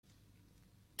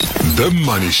The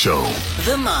Money Show.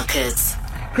 The markets.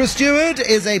 Chris Stewart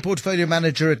is a portfolio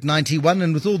manager at 91,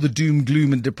 and with all the doom,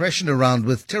 gloom and depression around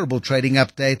with terrible trading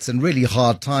updates and really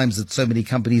hard times that so many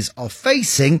companies are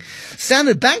facing,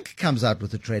 Standard Bank comes out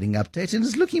with a trading update and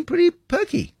is looking pretty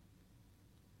perky.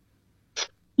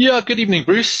 Yeah, good evening,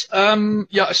 Bruce. A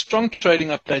strong trading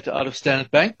update out of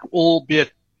Standard Bank,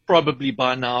 albeit probably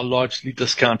by now largely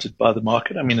discounted by the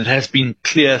market. I mean, it has been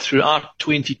clear throughout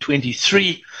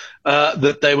 2023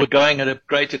 that they were going at a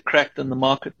greater crack than the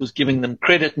market was giving them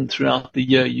credit. And throughout the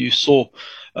year, you saw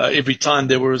every time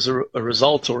there was a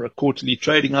result or a quarterly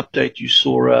trading update, you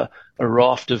saw a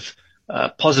raft of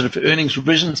positive earnings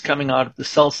revisions coming out of the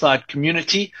sell-side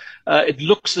community. It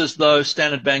looks as though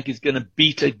Standard Bank is going to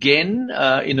beat again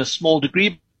in a small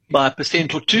degree by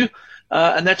 1% or 2%.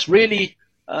 And that's really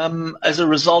as a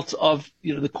result of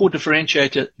the core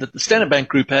differentiator that the Standard Bank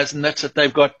Group has, and that's that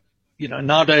they've got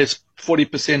nowadays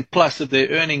 40% plus of their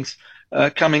earnings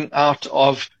coming out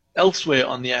of elsewhere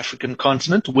on the African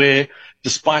continent, where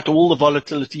despite all the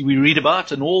volatility we read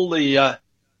about and all the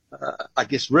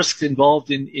risks involved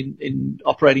in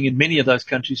operating in many of those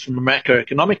countries from a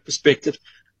macroeconomic perspective,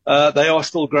 they are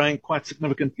still growing quite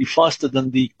significantly faster than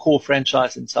the core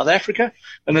franchise in South Africa.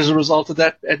 And as a result of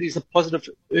that, it is a positive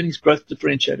earnings growth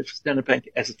differentiator for Standard Bank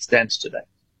as it stands today.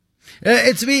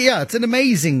 It's an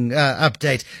amazing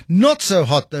update. Not so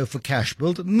hot, though, for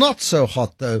Cashbuild. Not so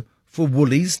hot, though, for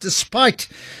Woolies, despite,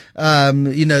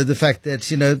 the fact that,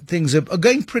 things are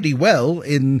going pretty well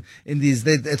in these.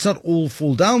 It's not all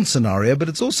fall down scenario, but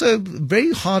it's also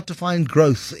very hard to find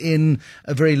growth in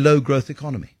a very low growth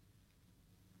economy.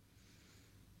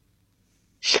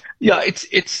 Yeah,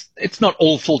 it's not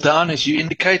all fall down, as you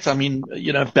indicate. I mean,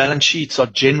 balance sheets are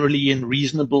generally in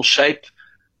reasonable shape.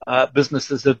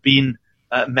 Businesses have been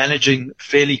managing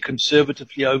fairly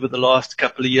conservatively over the last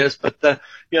couple of years, but the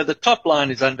top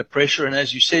line is under pressure. And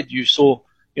as you said, you've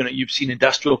seen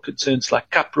industrial concerns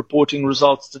like CUP reporting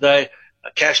results today,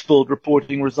 Cashbuild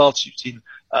reporting results. You've seen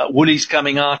Woolies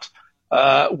coming out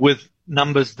with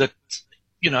numbers that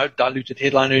diluted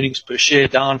headline earnings per share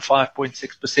down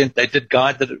 5.6%. They did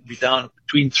guide that it would be down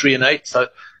between 3 and 8, so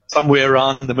somewhere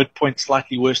around the midpoint,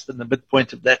 slightly worse than the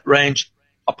midpoint of that range.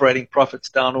 Operating profits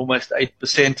down almost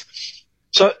 8%.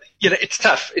 So, it's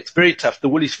tough. It's very tough. The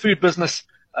Woolies food business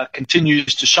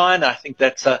continues to shine. I think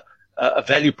that's a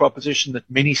value proposition that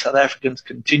many South Africans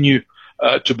continue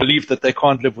to believe that they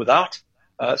can't live without.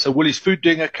 So Woolies food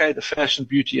doing okay. The fashion,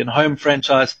 beauty and home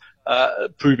franchise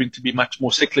proving to be much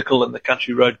more cyclical, and the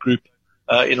Country Road Group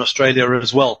in Australia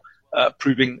as well,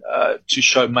 proving to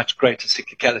show much greater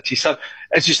cyclicality. So,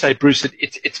 as you say, Bruce,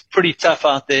 it's pretty tough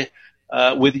out there,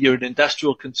 whether you're an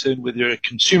industrial concern, whether you're a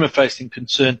consumer-facing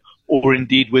concern, or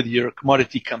indeed whether you're a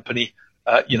commodity company.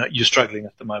 You're struggling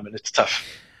at the moment. It's tough.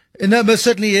 No, but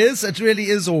certainly is. It really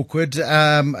is awkward, to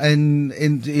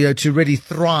really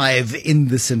thrive in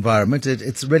this environment.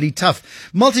 It's really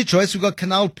tough. MultiChoice, we've got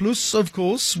Canal Plus, of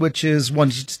course, which is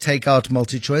wanting to take out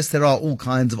MultiChoice. There are all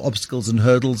kinds of obstacles and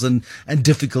hurdles and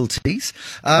difficulties.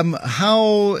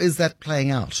 How is that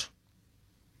playing out?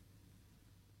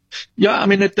 Yeah, I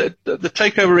mean, the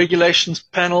takeover regulations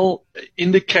panel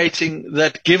indicating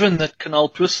that given that Canal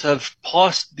Plus have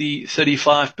passed the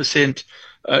 35%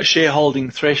 shareholding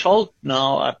threshold,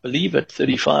 now I believe at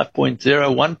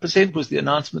 35.01% was the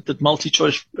announcement that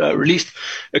MultiChoice released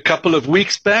a couple of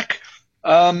weeks back.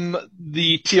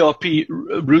 The TRP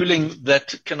ruling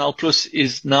that Canal Plus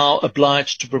is now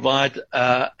obliged to provide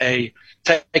a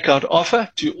takeout offer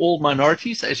to all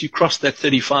minorities as you cross that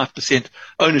 35%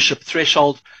 ownership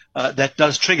threshold. That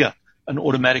does trigger an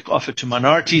automatic offer to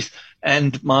minorities.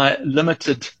 And my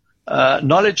limited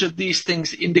knowledge of these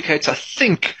things indicates, I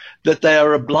think, that they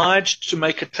are obliged to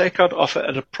make a takeout offer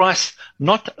at a price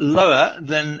not lower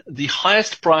than the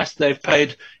highest price they've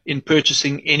paid in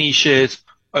purchasing any shares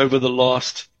over the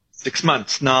last 6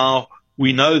 months. Now,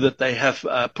 we know that they have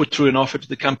put through an offer to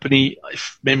the company,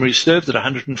 if memory serves, at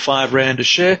 105 Rand a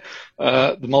share.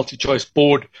 The MultiChoice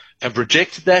board have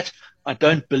rejected that. I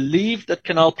don't believe that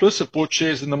Canal Plus have bought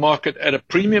shares in the market at a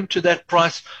premium to that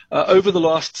price over the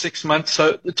last 6 months.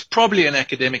 So it's probably an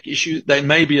academic issue. They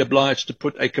may be obliged to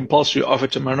put a compulsory offer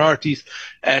to minorities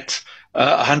at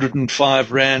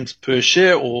 105 Rand per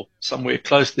share or somewhere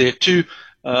close there too.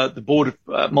 The board of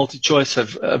MultiChoice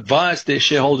have advised their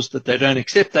shareholders that they don't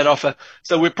accept that offer.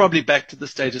 So we're probably back to the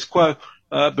status quo.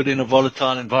 But in a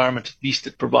volatile environment, at least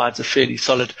it provides a fairly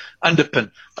solid underpin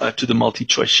to the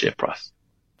MultiChoice share price.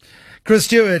 Chris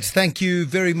Stewart, thank you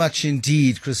very much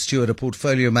indeed. Chris Stewart, a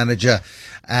portfolio manager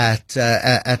at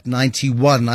 91.